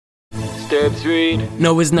Steps read.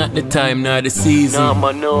 No, it's not the time, nor the season. No,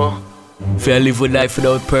 man, no. If you live with life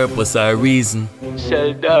without purpose or reason.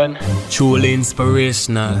 Sheldon. Truly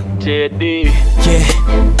inspirational. JD. Yeah.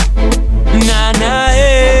 Nah, nah,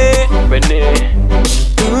 eh. Renee.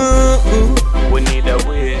 We need a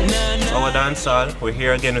way. Our dancehall, we're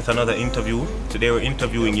here again with another interview. Today we're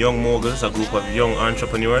interviewing Young Moguls, a group of young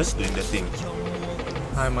entrepreneurs doing their thing.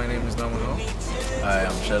 Hi, my name is Young Moguls. Hi,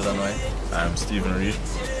 I'm Sheldon White. I'm Stephen Reed.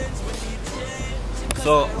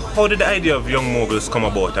 So, how did the idea of Young Moguls come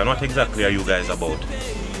about, and what exactly are you guys about?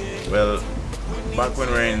 Well, back when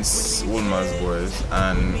we were in Young Moguls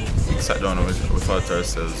and we sat down and we thought to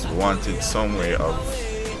ourselves, we wanted some way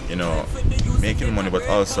of, you know, making money but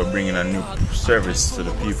also bringing a new service to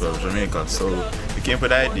the people of Jamaica. So we came up with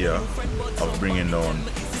the idea of bringing down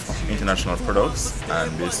international products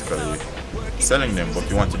and basically selling them, but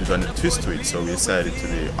we wanted to do a twist to it, so we decided to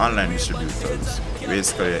be online distributors,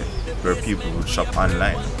 basically where people would shop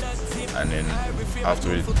online, and then after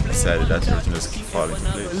we decided that, everything just fall into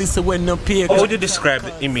place. Listen, when no pay. How would you describe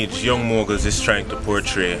the image Young Moguls is trying to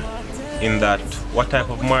portray? In that, what type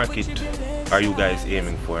of market are you guys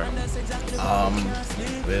aiming for?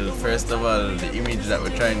 Well, first of all, the image that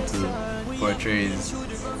we're trying to portray is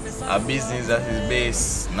a business that is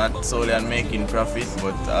based not solely on making profit,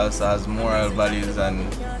 but also has moral values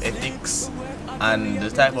and ethics, and the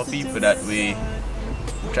type of people that we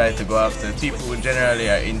try to go after, people who generally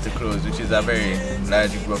are into clothes, which is a very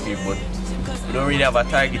large group of people, but we don't really have a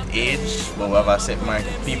target age, but we have a set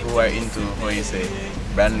market, people who are into, how you say,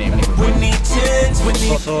 brand name.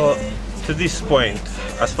 So, to this point,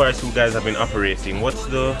 as far as you guys have been operating, what's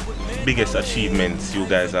the biggest achievements you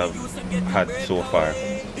guys have had so far?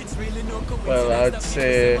 Well, I'd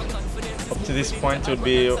say up to this point would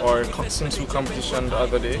be our swimsuit competition the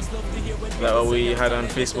other day that we had on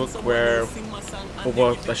Facebook, where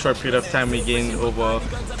over a short period of time we gained over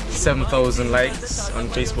 7,000 likes on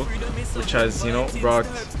Facebook, which has, you know, brought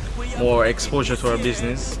more exposure to our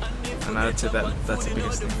business, and I'd say that that's the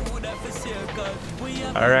biggest thing.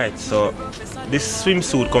 Alright, so this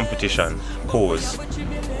swimsuit competition, Pose.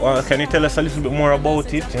 Well, can you tell us a little bit more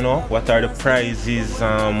about it? You know, what are the prizes?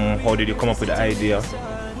 How did you come up with the idea?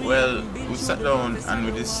 Well, we sat down and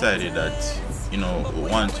we decided that, you know, we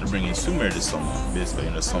wanted to bring in swimwear this summer. Basically,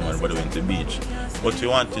 in the summer, everybody went to the beach. But we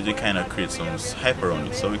wanted to kind of create some hype around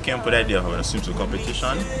it. So we came up with the idea of having a swimsuit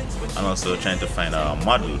competition and also trying to find a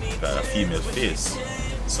model, a female face.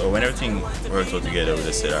 So when everything worked out together, we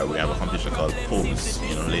just said, alright, we're going to have a competition called Pose.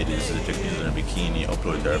 You know, ladies take pictures in a bikini,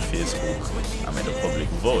 upload it to our Facebook, and make the public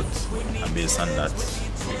vote. And based on that,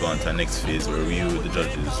 we go on to our next phase where we, the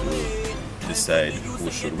judges, will decide who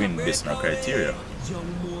should win based on our criteria.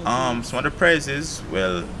 Some other prizes,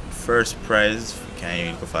 well, first prize,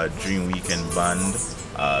 can go for a Dream Weekend band,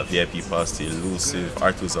 VIP pass to Elusive,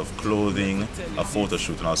 articles of clothing, a photo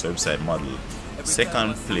shoot, and also website model.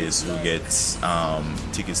 Second place will get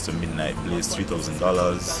tickets to Midnight Blaze,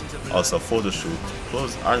 $3,000, also a photo shoot,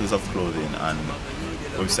 articles of clothing, and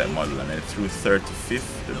website model. And then through third to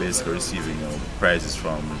fifth, they're basically receiving, you know, prizes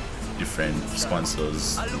from different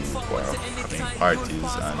sponsors who are having parties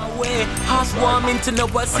and I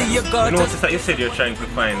noticed that you said you're trying to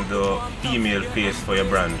find the female face for your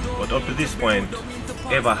brand, but up to this point,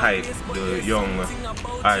 Ever Hype, the young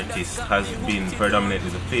artist, has been predominantly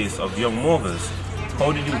the face of Young Moguls.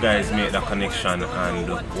 How did you guys make that connection, and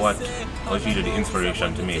what was really the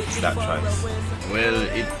inspiration to make that choice?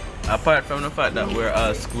 Well, apart from the fact that we're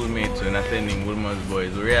all schoolmates and attending Young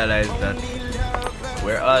Boys, we realized that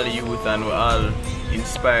we're all youth and we're all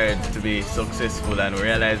inspired to be successful, and we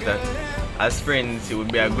realized that as friends it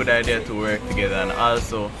would be a good idea to work together. And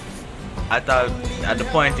also at the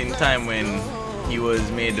point in time when he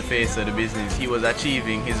was made the face of the business, he was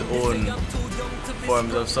achieving his own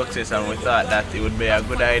forms of success, and we thought that it would be a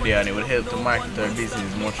good idea and it would help to market our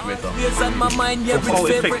business much better. How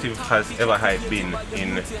effective has Ever Hype been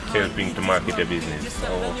in helping to market your business?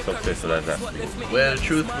 How successful has that been? Well,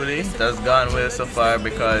 truthfully, it has gone well so far,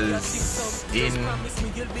 because in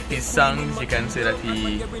his songs you can say that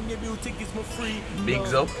he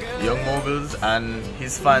bigs up Young Moguls, and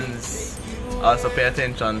his fans also pay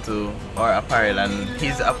attention to our apparel and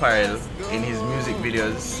his apparel in his music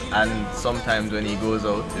videos, and sometimes when he goes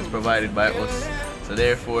out is provided by us. So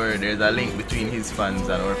therefore there's a link between his fans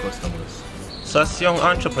and our customers. So as young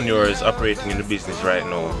entrepreneurs operating in the business right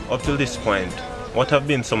now, up till this point, What have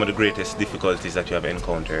been some of the greatest difficulties that you have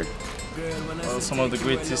encountered? Well, some of the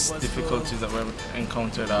greatest difficulties that we've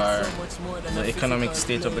encountered are the economic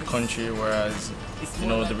state of the country, whereas, you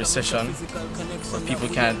know, the recession, where people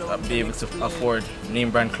can't be able to afford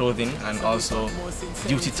name brand clothing, and also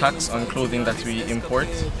duty tax on clothing that we import.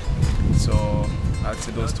 So I'd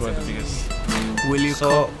say those two are the biggest.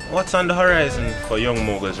 So what's on the horizon for Young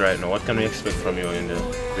Moguls right now? What can we expect from you in the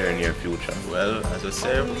very near future? Well, as I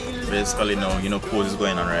said, basically now, you know, Pose is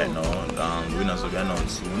going on right now. The winners will be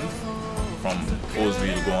announced soon. From Pose,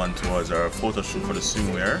 we'll go on towards our photo shoot for the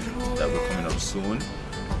swimwear that will be coming up soon.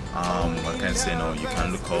 I can say now, you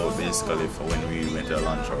can look out basically for when we went to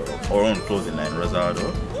launch our own clothing line,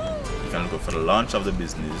 Rosado. You can look out for the launch of the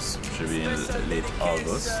business, which will be in late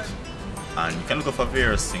August. And you can look out for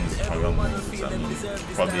various things from Young Moguls. I mean,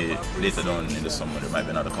 probably later on in the summer there might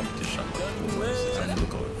be another competition, but who knows? You can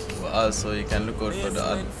look out. Well, also you can look out for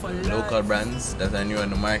the local brands that are new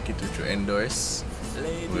on the market which you endorse.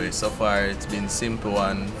 So far it's been Simple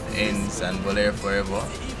One, Ends and Bolaire Forever.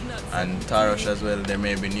 And Tarosh as well, there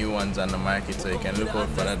may be new ones on the market, so you can look out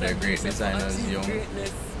for that. They're great designers, young.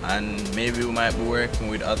 And maybe we might be working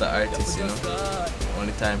with other artists, you know.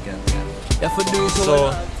 Only time can tell.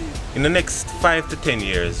 So, in the next 5 to 10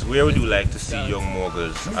 years, where would you like to see Young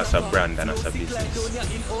Moguls as a brand and as a business?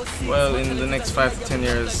 Well, in the next 5 to 10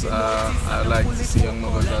 years, I'd like to see Young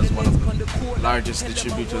Moguls as one of the largest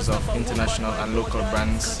distributors of international and local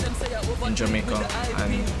brands in Jamaica,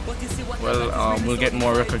 and well, we'll get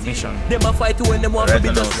more recognition. Right now, so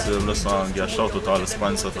let's give a shout out to all the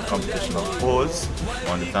sponsors of the competition of Pose. I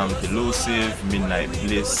want to thank Elusive, Midnight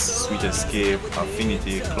Bliss, Sweet Escape,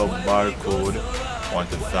 Affinity, Club Barcode. I want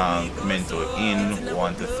to thank Mental Inn. I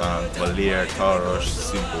want to thank Bolaire, Tarosh,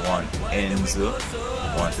 Simple One, Enzo. I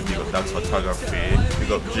want to big up Dax Photography,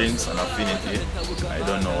 big up Drinks and Affinity. I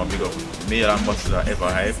don't know, I big up male ambassador Ever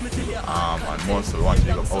Hype. And most we want to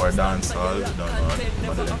big up our dance hall. We don't know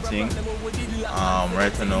about them thing.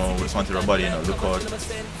 Right now, we just want everybody, you know, look out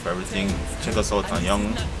for everything. Check us out on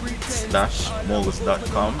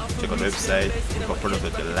young-moguls.com. Check out the website, look up products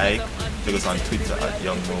that you like. Check us on Twitter at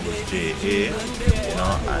YoungMogulsJA. You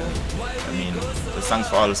know, and I mean, just thanks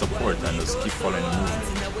for all the support and just keep following the movement.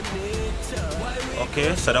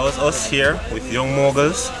 Okay, so that was us here with Young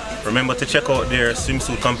Moguls. Remember to check out their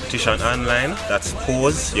swimsuit competition online. That's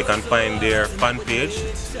Pose. You can find their fan page,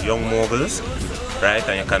 Young Moguls, right?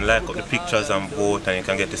 And you can like up the pictures and vote, and you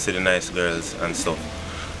can get to see the nice girls and stuff.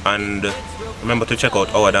 And remember to check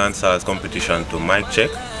out our dancehall competition to mic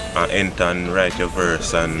check and enter and write your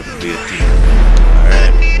verse and do your thing.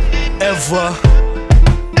 Alright? Ever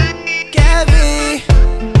Gabby.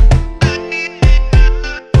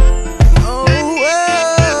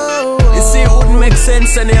 Oh, you see, it wouldn't make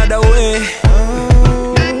sense any other way.